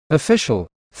Official,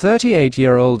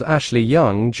 38-year-old Ashley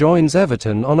Young joins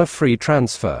Everton on a free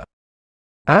transfer.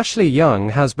 Ashley Young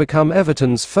has become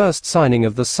Everton's first signing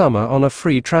of the summer on a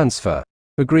free transfer,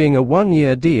 agreeing a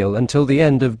one-year deal until the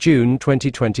end of June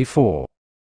 2024.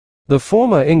 The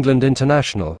former England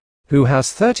international, who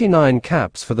has 39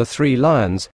 caps for the Three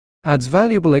Lions, adds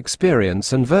valuable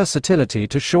experience and versatility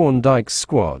to Sean Dyche's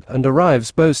squad and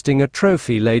arrives boasting a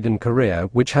trophy-laden career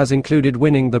which has included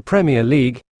winning the Premier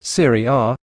League, Serie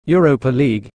A, Europa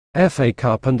League, FA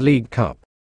Cup and League Cup.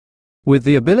 With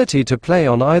the ability to play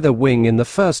on either wing in the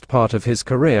first part of his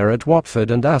career at Watford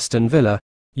and Aston Villa,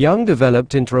 Young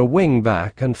developed into a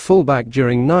wing-back and full-back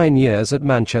during 9 years at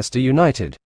Manchester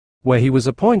United, where he was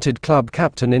appointed club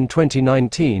captain in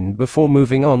 2019 before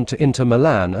moving on to Inter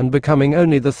Milan and becoming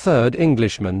only the third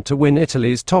Englishman to win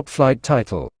Italy's top-flight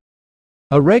title.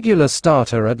 A regular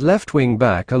starter at left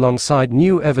wing-back alongside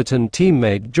new Everton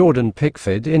teammate Jordan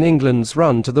Pickford in England's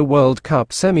run to the World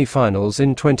Cup semi-finals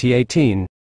in 2018,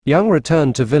 Young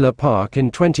returned to Villa Park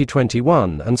in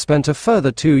 2021 and spent a further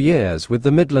 2 years with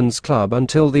the Midlands club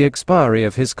until the expiry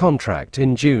of his contract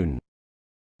in June.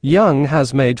 Young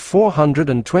has made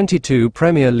 422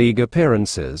 Premier League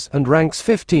appearances and ranks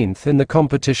 15th in the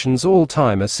competition's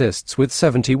all-time assists with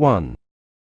 71.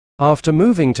 After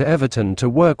moving to Everton to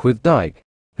work with Dyche,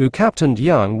 who captained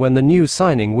Young when the new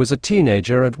signing was a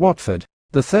teenager at Watford,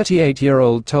 the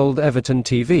 38-year-old told Everton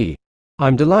TV,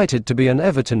 "I'm delighted to be an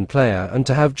Everton player and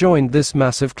to have joined this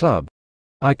massive club.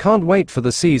 I can't wait for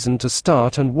the season to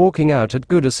start, and walking out at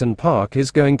Goodison Park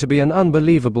is going to be an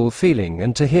unbelievable feeling,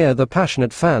 and to hear the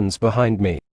passionate fans behind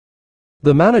me.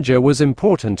 The manager was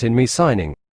important in me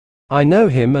signing. I know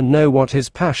him and know what his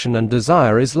passion and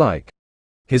desire is like.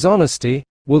 His honesty,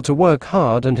 will to work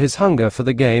hard and his hunger for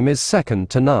the game is second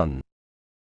to none.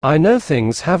 I know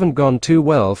things haven't gone too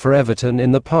well for Everton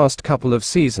in the past couple of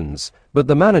seasons, but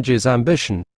the manager's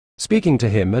ambition, speaking to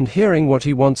him and hearing what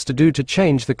he wants to do to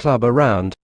change the club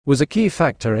around, was a key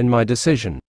factor in my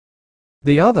decision.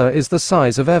 The other is the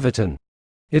size of Everton.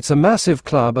 It's a massive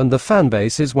club and the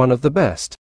fanbase is one of the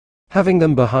best. Having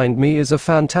them behind me is a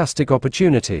fantastic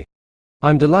opportunity.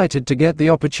 I'm delighted to get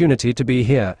the opportunity to be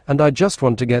here, and I just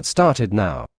want to get started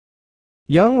now."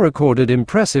 Young recorded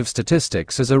impressive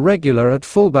statistics as a regular at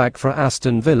fullback for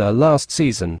Aston Villa last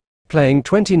season, playing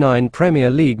 29 Premier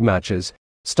League matches,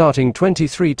 starting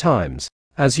 23 times,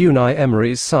 as Unai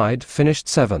Emery's side finished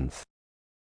 7th.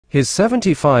 His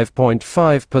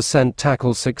 75.5%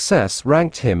 tackle success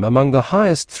ranked him among the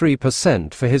highest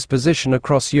 3% for his position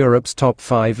across Europe's top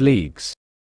 5 leagues.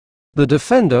 The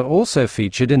defender also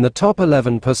featured in the top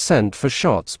 11% for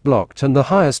shots blocked and the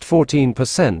highest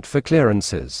 14% for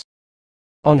clearances.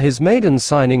 On his maiden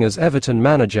signing as Everton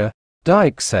manager,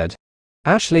 Dyche said,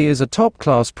 "Ashley is a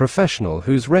top-class professional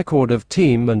whose record of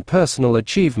team and personal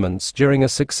achievements during a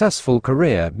successful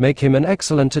career make him an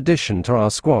excellent addition to our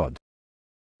squad.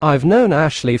 I've known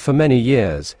Ashley for many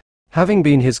years, having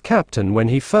been his captain when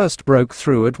he first broke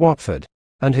through at Watford,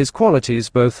 and his qualities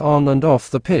both on and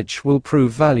off the pitch will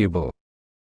prove valuable."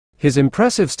 His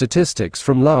impressive statistics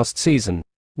from last season,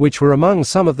 which were among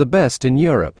some of the best in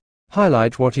Europe,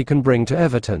 highlight what he can bring to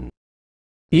Everton.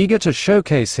 Eager to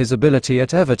showcase his ability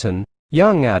at Everton,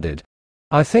 Young added,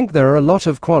 "I think there are a lot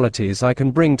of qualities I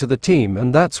can bring to the team,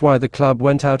 and that's why the club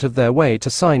went out of their way to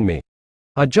sign me.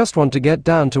 I just want to get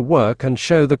down to work and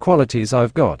show the qualities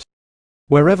I've got.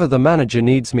 Wherever the manager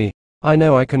needs me, I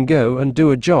know I can go and do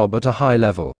a job at a high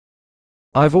level.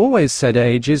 I've always said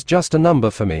age is just a number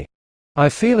for me. I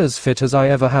feel as fit as I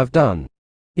ever have done,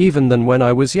 even than when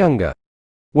I was younger.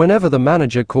 Whenever the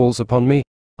manager calls upon me,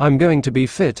 I'm going to be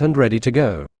fit and ready to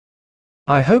go.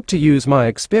 I hope to use my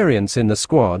experience in the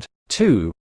squad,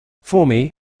 too. For me,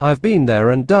 I've been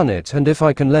there and done it, and if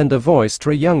I can lend a voice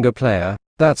to a younger player,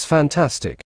 that's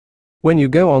fantastic. When you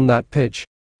go on that pitch,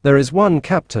 there is one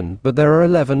captain but there are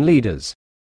 11 leaders.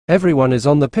 Everyone is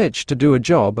on the pitch to do a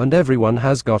job and everyone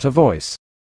has got a voice.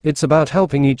 It's about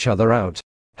helping each other out,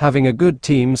 having a good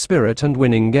team spirit and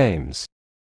winning games.